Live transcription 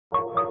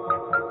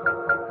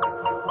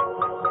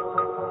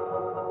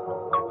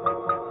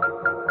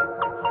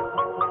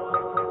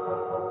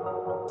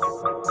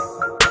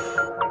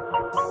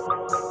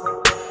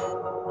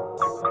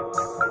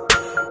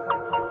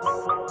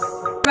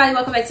everybody,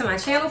 welcome back to my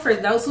channel. For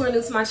those who are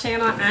new to my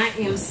channel, I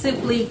am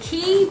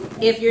SimpliKeiis.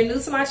 If you're new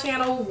to my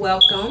channel,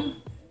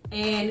 welcome.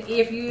 And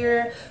if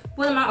you're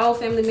one of my old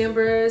family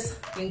members,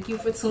 thank you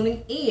for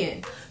tuning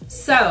in.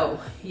 So,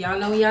 y'all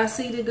know y'all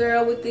see the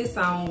girl with this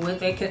on,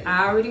 what that could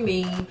already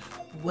mean,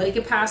 what it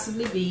could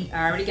possibly be.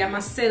 I already got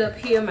my setup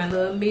here, my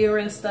little mirror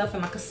and stuff,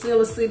 and my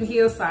concealer sitting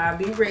here, so I'll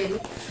be ready.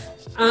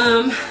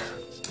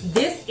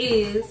 This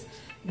is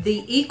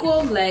the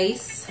Equal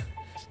Lace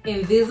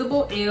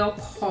Invisible L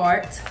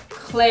Part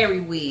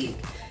Clary wig.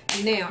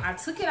 Now, I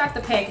took it out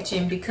the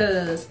packaging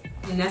because,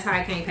 and that's how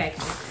I came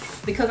packaging,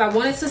 because I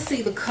wanted to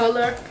see the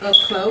color up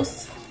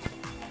close.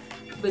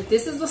 But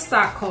this is the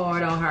stock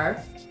card on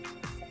her.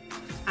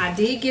 I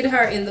did get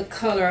her in the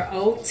color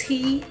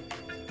OTBLBK.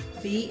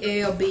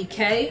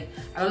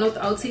 I don't know what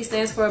the OT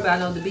stands for, but I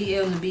know the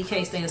BL and the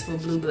BK stands for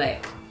blue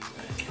black.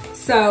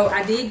 So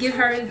I did get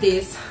her in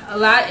this. A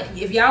lot,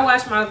 if y'all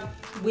watch my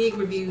wig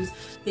reviews,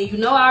 then you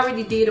know I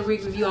already did a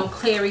wig review on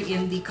Clary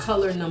in the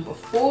color number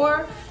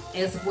 4,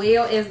 as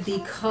well as the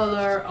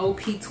color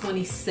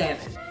OP27,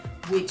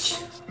 which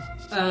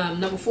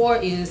number 4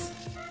 is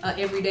an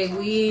everyday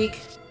wig.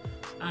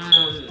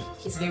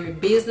 It's very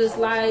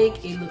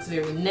business-like. It looks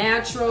very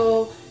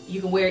natural.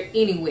 You can wear it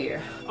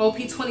anywhere.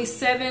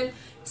 OP27,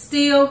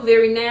 still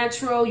very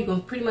natural. You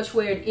can pretty much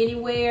wear it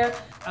anywhere.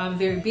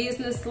 Very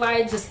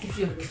business-like. Just gives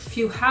you a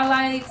few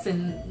highlights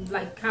and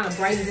like kind of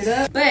brightens it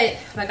up. But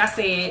like I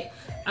said,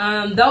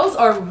 those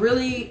are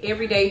really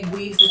everyday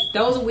wigs.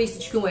 Those are wigs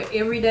that you can wear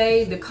every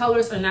day. The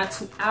colors are not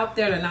too out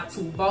there. They're not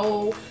too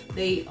bold.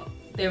 They're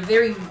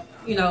very,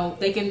 you know,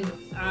 they can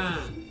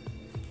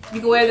you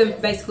can wear them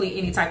basically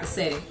any type of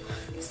setting.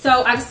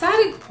 So I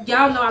decided,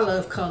 y'all know I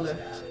love color.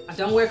 I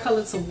don't wear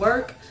color to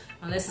work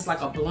unless it's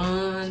like a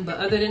blonde, but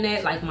other than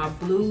that, like my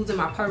blues and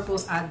my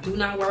purples, I do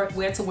not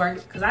wear to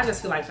work because I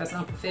just feel like that's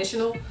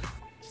unprofessional.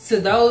 To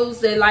those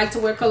that like to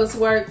wear color to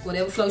work,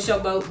 whatever floats your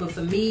boat, but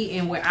for me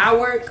and where I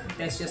work,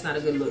 that's just not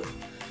a good look.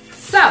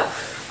 So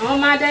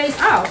on my days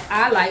off,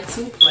 I like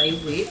to play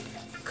with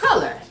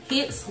color,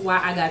 hence why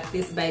I got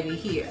this baby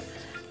here.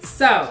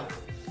 So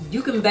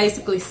you can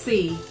basically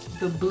see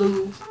the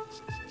blue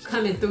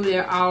coming through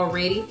there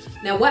already.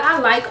 Now what I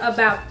like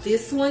about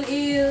this one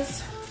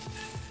is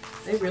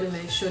they really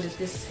made sure that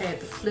this had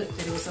the flip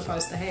that it was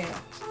supposed to have.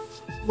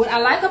 What I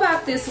like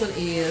about this one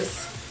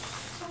is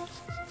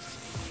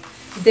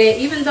that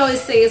even though it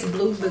says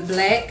blue but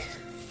black,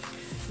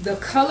 the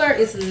color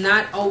is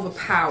not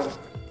overpowered.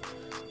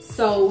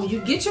 So you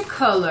get your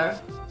color,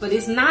 but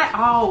it's not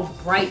all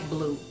bright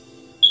blue.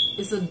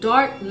 It's a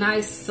dark,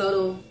 nice,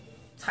 subtle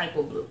type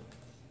of blue.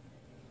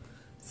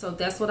 So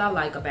that's what I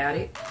like about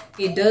it.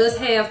 It does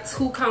have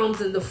 2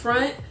 combs in the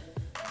front.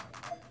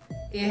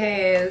 It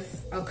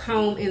has a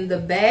comb in the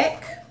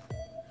back.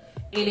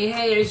 And it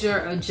has your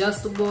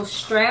adjustable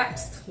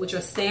straps, which are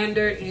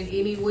standard in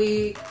any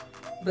wig.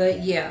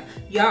 But yeah,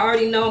 y'all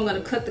already know I'm going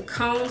to cut the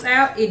combs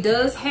out. It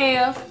does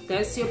have,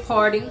 that's your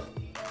parting.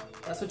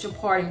 That's what your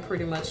parting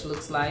pretty much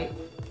looks like.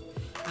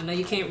 I know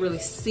you can't really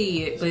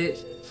see it, but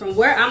from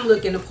where I'm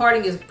looking, the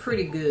parting is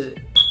pretty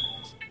good.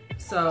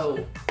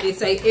 So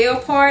it's a L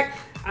part.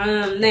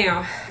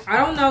 Now I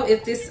don't know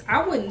if this,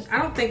 I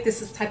don't think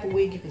this is the type of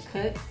wig you can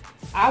cut.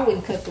 I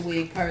wouldn't cut the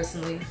wig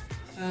personally.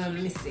 Let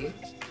me see.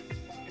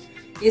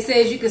 It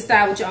says you can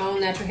style with your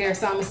own natural hair,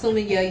 so I'm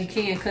assuming, yeah, you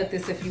can cut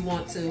this if you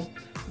want to.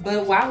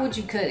 But why would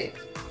you cut it?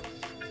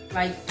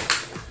 Like,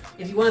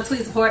 if you want to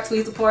tweeze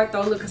the part,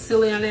 throw a little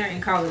concealer in there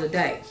and call it a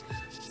day.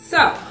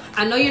 So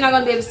I know you're not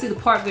going to be able to see the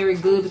part very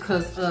good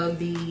because of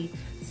the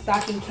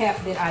stocking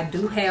cap that I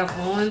do have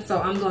on.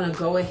 So I'm going to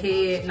go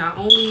ahead, not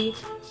only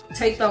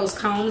take those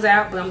combs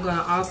out, but I'm going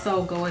to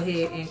also go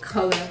ahead and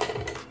color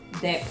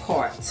that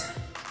part.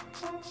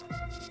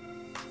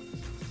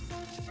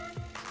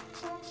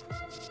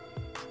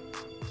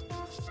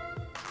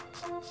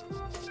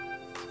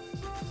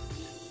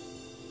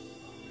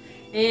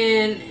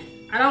 And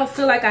I don't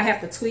feel like I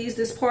have to tweeze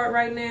this part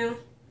right now.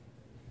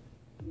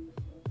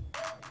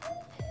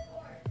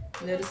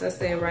 Notice I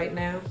said right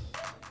now.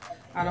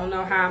 I don't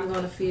know how I'm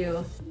going to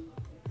feel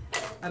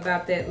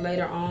about that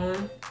later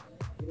on.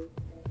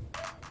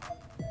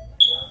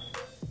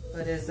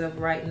 But as of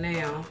right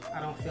now,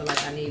 I don't feel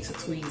like I need to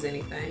tweeze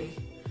anything.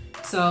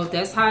 So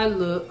that's how it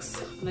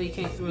looks. I know you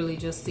can't really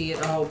just see it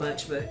a whole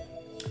bunch, but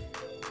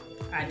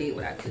I did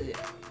what I could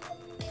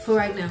for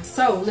right now.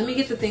 So let me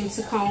get the thing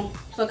to comb,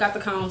 pluck out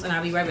the combs, and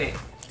I'll be right back.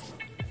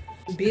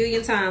 A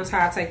billion times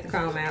how I take the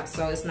comb out,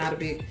 so it's not a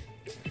big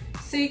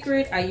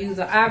secret. I use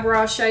an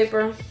eyebrow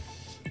shaper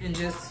and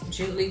just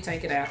gently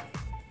take it out.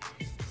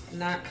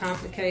 Not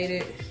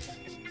complicated,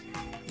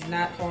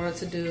 not hard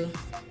to do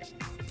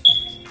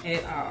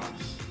at all.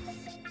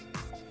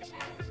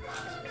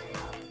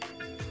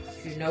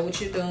 If you know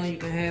what you're doing, you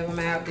can have them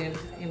out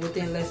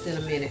within less than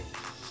a minute.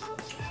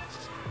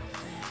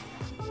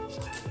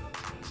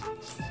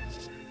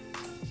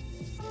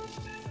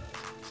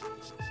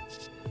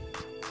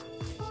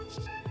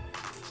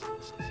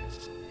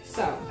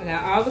 So I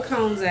got all the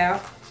combs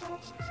out.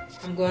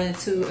 I'm going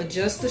to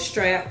adjust the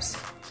straps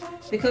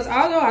Because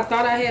although I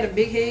thought I had a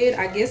big head,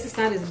 I guess it's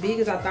not as big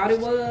as I thought it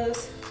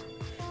was.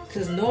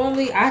 Because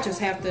normally I just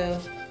have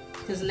to,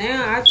 because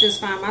now I just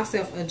find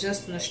myself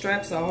adjusting the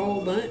straps a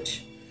whole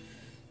bunch.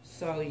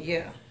 So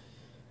yeah.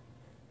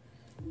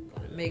 I'm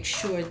gonna make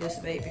sure this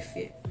baby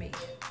fit me.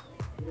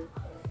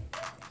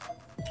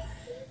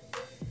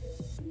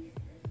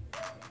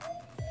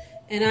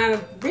 And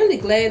I'm really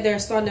glad they're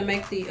starting to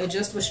make the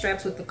adjustable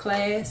straps with the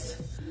Class.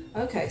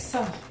 Okay,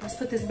 so let's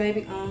put this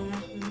baby on.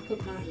 Let me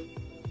put my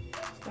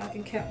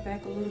stocking cap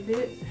back a little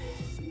bit.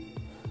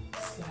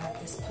 Slide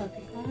this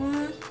puppy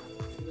on.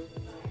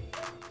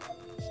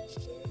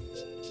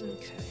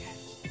 Okay.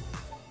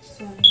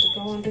 So I need to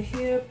go under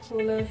here,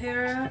 pull that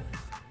hair out.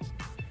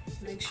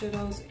 Make sure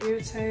those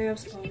ear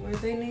tabs are where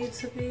they need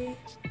to be.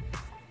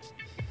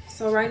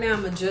 So right now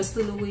I'm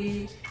adjusting the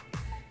wig,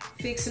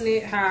 fixing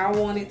it how I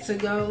want it to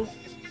go.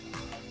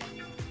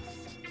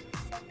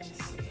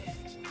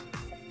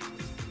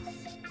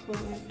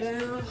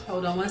 Down.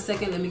 Hold on one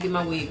second. Let me get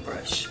my wig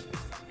brush.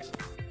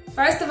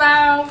 First of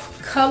all,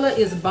 color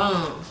is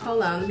bomb.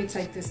 Hold on. Let me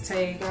take this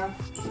tag off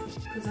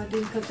because I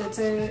didn't cut that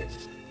tag.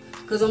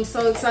 Because I'm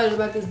so excited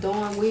about this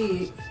darn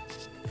wig.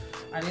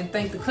 I didn't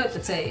think to cut the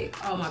tag.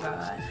 Oh my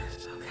God.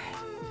 Okay.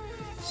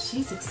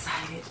 She's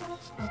excited.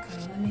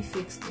 Okay. Let me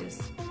fix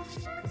this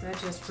because I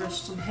just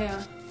brushed some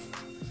hair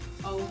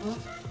over.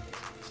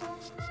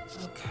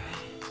 Okay.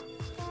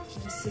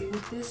 Let's see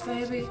with this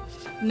baby.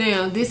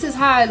 Now, this is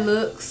how it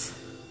looks.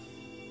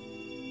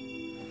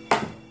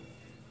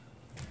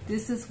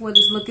 This is what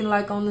it's looking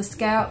like on the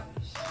scalp.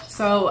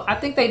 So I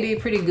think they did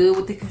pretty good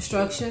with the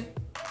construction.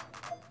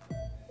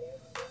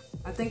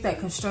 I think that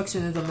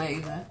construction is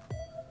amazing.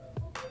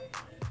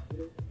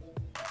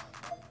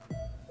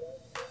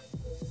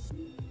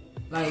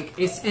 Like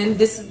and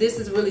this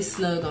is really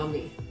snug on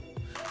me.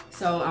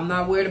 So I'm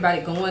not worried about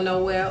it going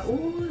nowhere.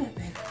 Ooh, that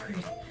back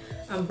pretty.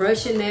 I'm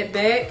brushing that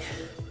back.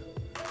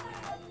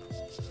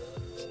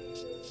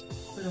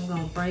 But I'm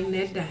gonna bring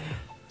that down.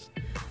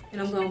 And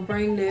I'm gonna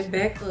bring that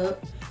back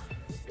up.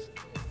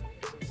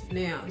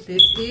 Now,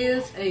 this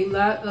is a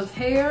lot of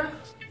hair.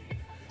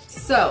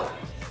 So,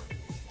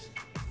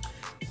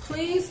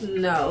 please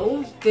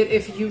know that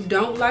if you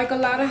don't like a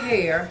lot of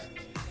hair,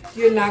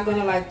 you're not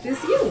gonna like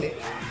this unit.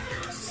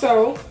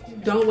 So,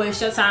 don't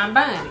waste your time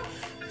buying it.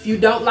 If you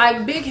don't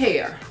like big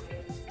hair,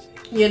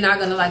 you're not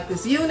gonna like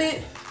this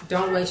unit.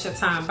 Don't waste your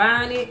time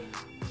buying it.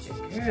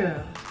 But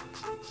your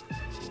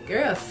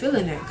girl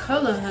feeling that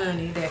color,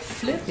 honey. That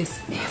flip is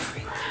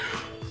everything.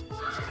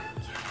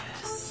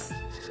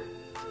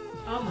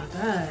 Oh my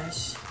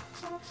gosh.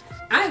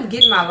 I am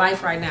getting my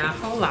life right now.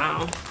 Hold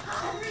on.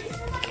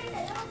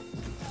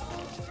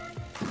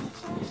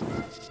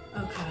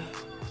 Okay.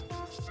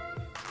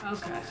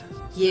 Okay.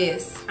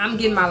 Yes, I'm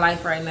getting my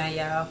life right now,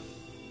 y'all.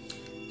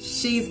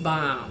 She's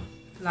bomb.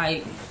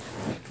 Like,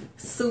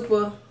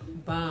 super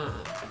bomb.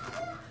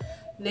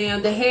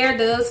 Now, the hair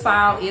does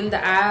fall in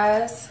the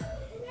eyes.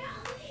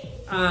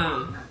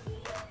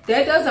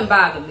 That doesn't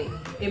bother me.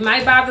 It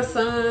might bother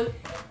some.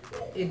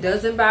 It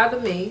doesn't bother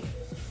me.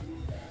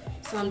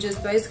 So I'm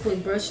just basically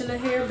brushing the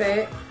hair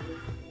back.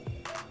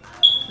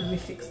 Let me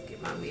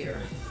get my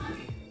mirror.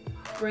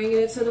 Bringing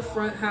it to the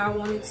front how I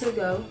want it to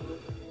go.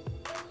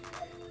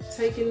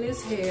 Taking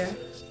this hair,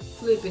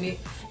 flipping it.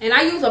 And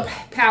I use a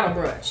powder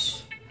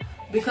brush.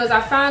 Because I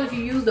find if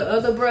you use the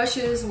other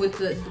brushes with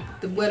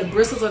where the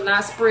bristles are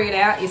not spread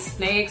out, it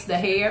snags the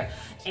hair.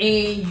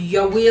 And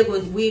your wig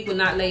will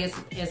not lay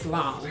as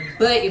long.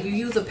 But if you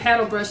use a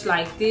paddle brush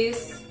like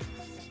this,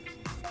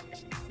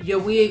 your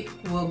wig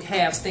will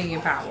have staying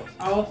power.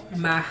 Oh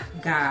my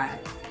God.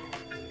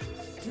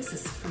 This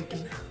is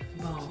freaking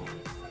bomb.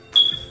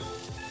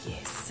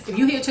 Yes. If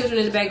you hear children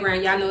in the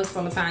background, y'all know it's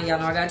summertime. Y'all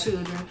know I got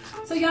children.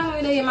 So y'all know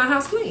they in my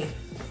house playing.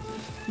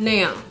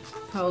 Now,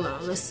 hold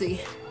on. Let's see.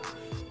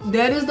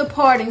 That is the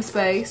parting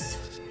space.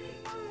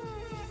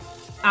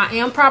 I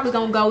am probably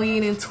going to go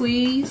in and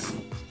tweeze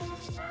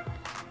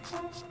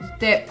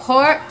that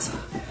part.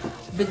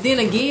 But then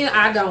again,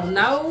 I don't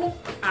know.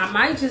 I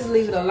might just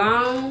leave it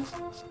alone.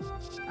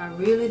 I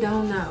really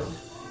don't know,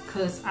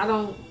 cause I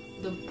don't,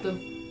 the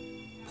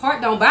part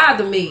don't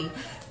bother me.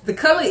 The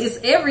color is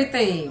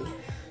everything.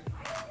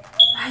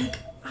 Like,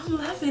 I'm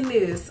loving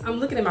this. I'm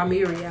looking at my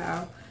mirror,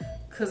 y'all,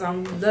 cause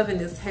I'm loving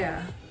this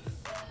hair.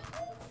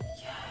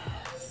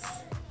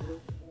 Yes.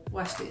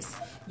 Watch this.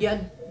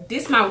 Yeah,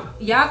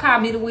 y'all call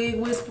me the wig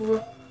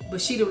whisperer,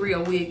 but she the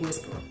real wig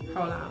whisperer.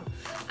 Hold on.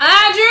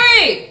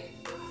 Audrey!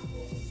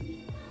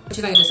 What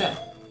you think of this hair?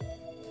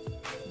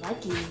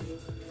 Like you.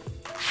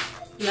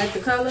 You like the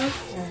color?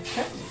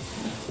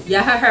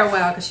 Yeah, her hair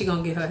wild because she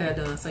gonna get her hair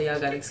done, so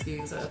y'all gotta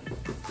excuse her.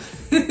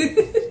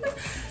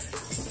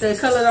 The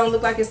color don't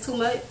look like it's too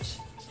much.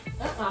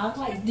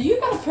 Like, do you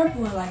got a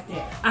purple one like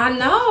that? I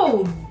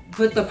know,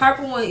 but the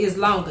purple one is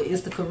longer.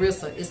 It's the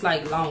Carissa. It's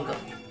like longer.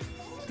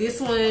 This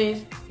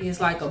one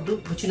is like a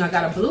blue, but you know I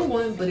got a blue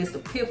one, but it's the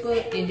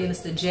Pippa and then it's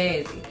the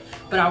Jazzy.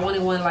 But I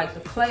wanted one like the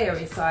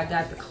Clary, so I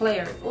got the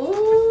Clary.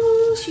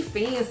 Ooh, she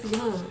fancy,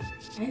 huh?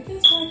 Ain't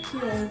this like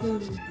your other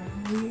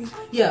brown wig?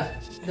 Yeah,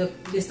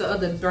 it's the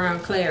other brown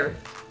Clary.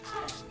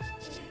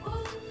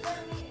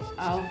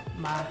 Oh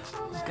my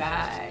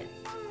God.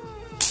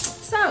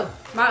 So,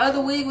 my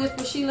other wig was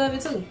She Love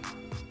It Too.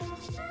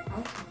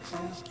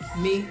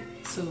 Okay. Me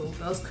too.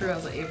 Those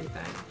curls are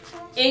everything.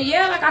 And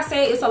yeah, like I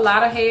said, it's a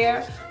lot of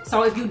hair.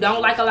 So if you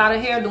don't like a lot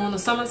of hair during the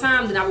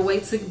summertime, then I would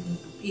wait to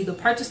either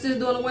purchase this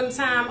during the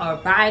wintertime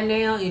or buy it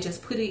now and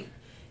just put it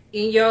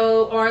in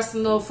your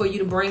arsenal for you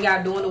to bring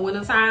out during the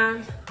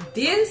wintertime.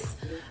 This,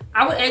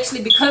 I would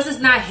actually, because it's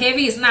not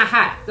heavy, it's not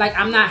hot. Like,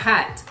 I'm not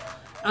hot.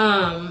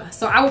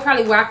 So I would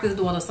probably rock this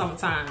during the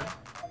summertime.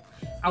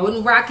 I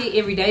wouldn't rock it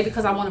every day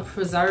because I want to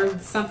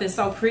preserve something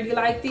so pretty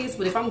like this.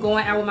 But if I'm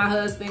going out with my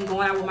husband,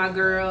 going out with my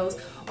girls,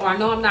 or I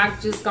know I'm not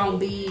just going to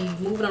be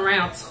moving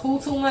around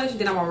too much,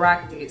 then I'm going to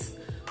rock this.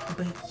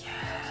 But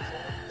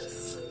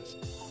yes,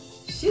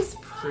 she's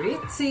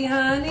pretty,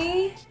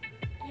 honey.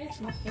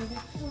 That's my favorite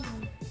color.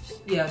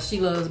 Yeah, she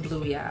loves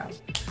blue, y'all.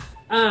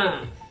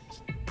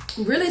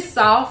 Really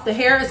soft. The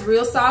hair is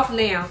real soft.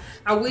 Now,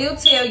 I will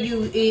tell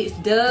you,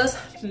 it does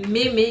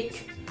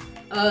mimic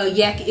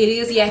it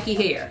is yaki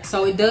hair,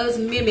 so it does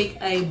mimic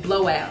a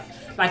blowout.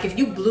 Like if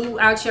you blew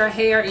out your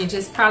hair and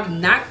just probably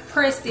not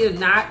pressed it,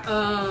 not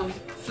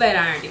flat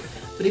ironed it,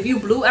 but if you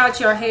blew out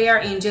your hair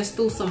and just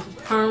threw some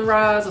perm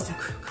rods or some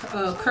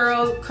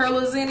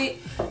curlers in it,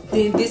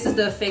 then this is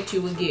the effect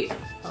you would get.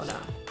 Hold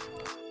on.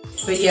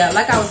 But yeah,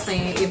 like I was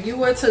saying, if you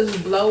were to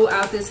blow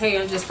out this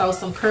hair and just throw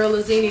some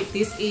curlers in it,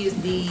 this is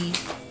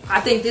I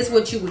think this is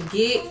what you would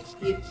get.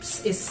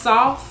 It's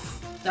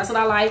soft. That's what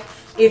I like.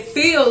 It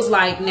feels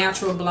like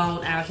natural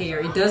blown out hair.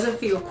 It doesn't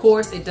feel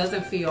coarse. It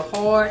doesn't feel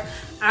hard.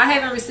 I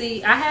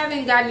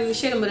haven't gotten any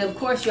shedding, but of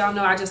course y'all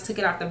know I just took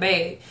it out the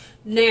bag.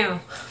 Now,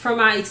 from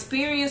my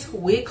experience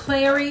with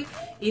Clary,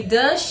 it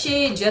does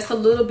shed just a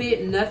little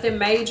bit, nothing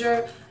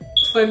major.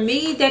 For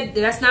me,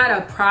 that's not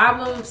a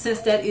problem since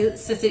it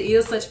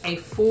is such a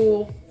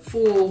full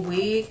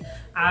wig.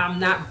 I'm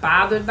not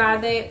bothered by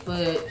that,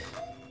 but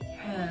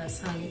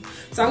yes, honey.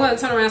 So I'm going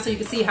to turn around so you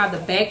can see how the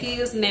back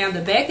is. Now,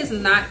 the back is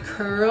not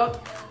curled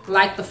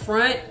like the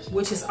front,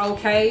 which is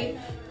okay.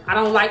 I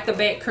don't like the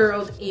back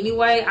curled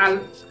anyway.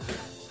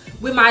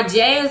 With my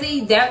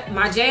Jazzy and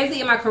my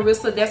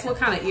Carissa, that's what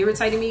kind of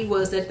irritated me,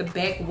 was that the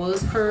back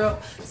was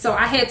curled. So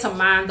I had to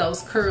mind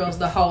those curls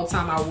the whole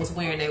time I was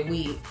wearing that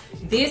wig.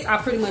 This, I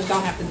pretty much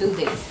don't have to do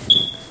this.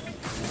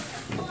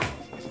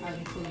 I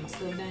can pull my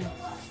stuff down.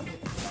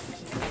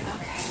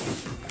 Okay.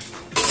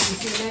 You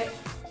see that?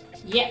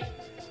 Yeah.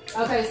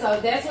 Okay, so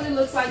that's what it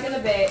looks like in the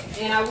back.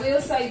 And I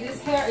will say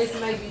this hair is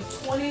maybe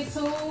between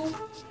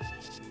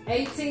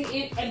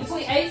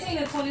 18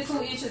 and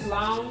 22 inches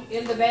long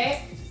in the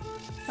back.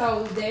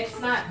 So that's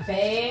not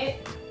bad.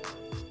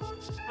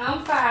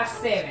 I'm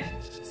 5'7",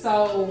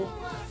 so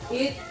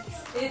it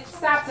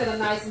stops at a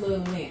nice little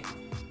length.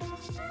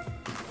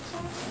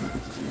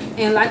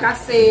 And like I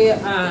said,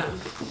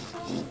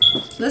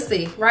 let's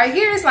see, right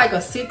here it's like a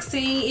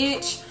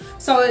 16-inch.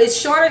 So it's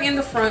shorter in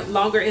the front,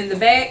 longer in the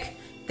back.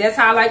 That's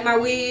how I like my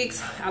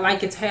wigs. I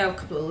like it to have a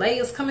couple of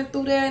layers coming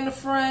through there in the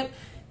front.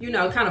 You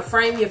know, kind of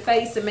frame your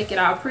face and make it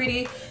all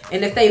pretty.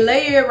 And if they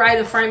layer it right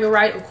and frame it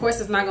right, of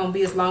course it's not going to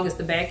be as long as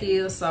the back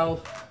is.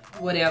 So,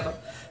 whatever.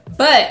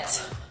 But,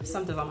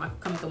 something's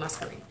coming through my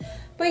screen.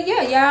 But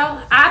yeah,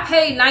 y'all. I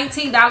paid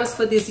 $19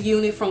 for this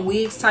unit from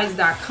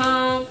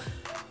WigsTights.com.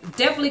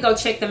 Definitely go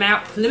check them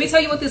out. Let me tell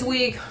you what this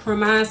wig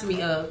reminds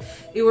me of.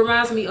 It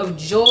reminds me of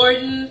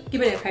Jordan. Give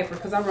me that paper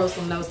because I wrote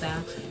some notes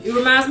down. It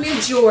reminds me of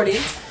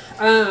Jordan.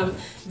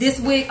 This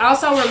wig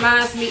also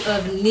reminds me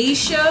of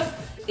Nisha.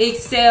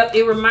 Except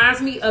it reminds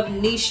me of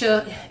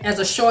Nisha as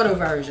a shorter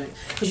version.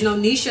 Because you know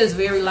Nisha is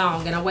very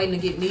long. And I'm waiting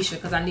to get Nisha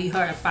because I need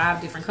her in 5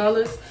 different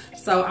colors.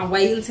 So I'm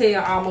waiting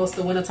until almost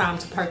the winter time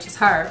to purchase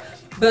her.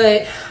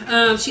 But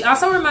she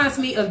also reminds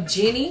me of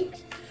Jenny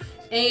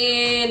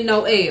and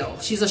Noelle.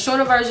 She's a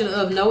shorter version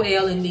of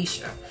Noelle and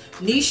Nisha.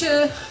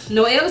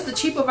 Noelle is the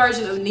cheaper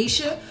version of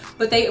Nisha.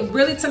 But they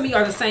really, to me,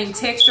 are the same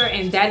texture.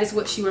 And that is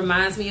what she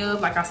reminds me of.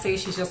 Like I said,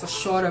 she's just a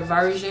shorter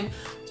version.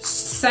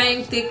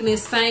 Same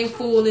thickness, same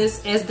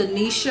fullness as the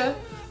Nisha.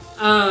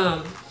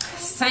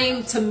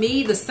 Same, to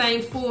me, the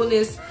same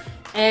fullness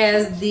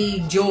as the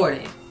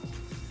Jordan.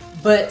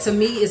 But to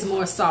me, it's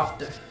more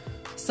softer.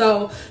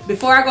 So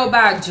before I go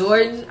buy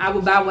Jordan, I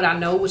would buy what I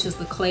know, which is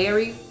the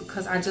Clary.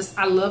 Because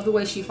I love the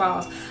way she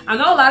falls. I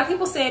know a lot of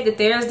people said that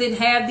theirs didn't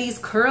have these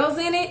curls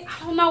in it. I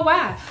don't know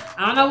why.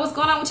 I don't know what's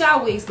going on with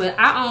y'all wigs. But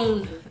I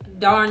own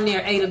darn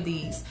near 8 of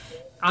these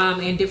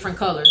in different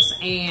colors.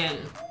 And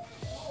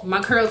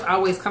my curls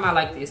always come out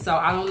like this. So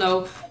I don't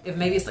know if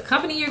maybe it's the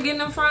company you're getting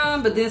them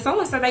from. But then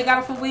someone said they got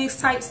them from Wigs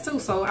Tights too.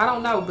 So I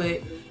don't know.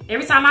 But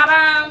every time I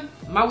buy them,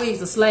 my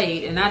wigs are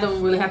slayed. And I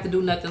don't really have to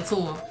do nothing to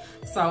them.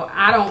 So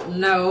I don't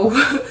know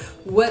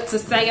what to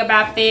say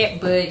about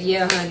that. But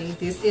yeah, honey.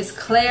 This is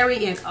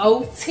Clary in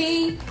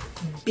OT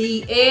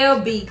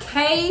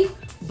BLBK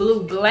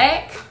Blue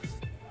Black.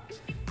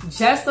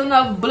 Just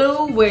enough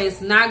blue where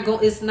it's not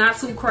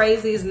too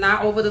crazy. It's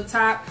not over the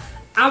top.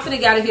 I'm finna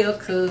get out of here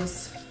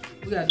because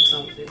We gotta do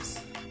something with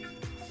this.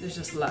 There's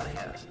just a lot of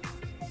hair.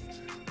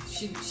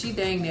 She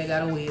dang near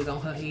got a wig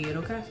on her head,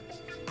 okay?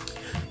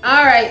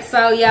 Alright,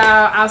 so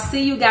y'all, I'll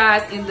see you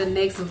guys in the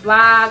next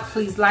vlog.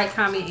 Please like,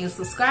 comment, and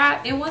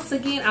subscribe. And once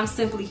again, I'm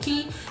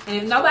SimpliKeiis. And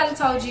if nobody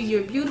told you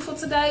you're beautiful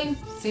today,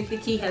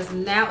 SimpliKeiis has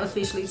now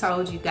officially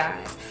told you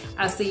guys.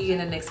 I'll see you in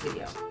the next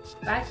video.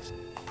 Bye.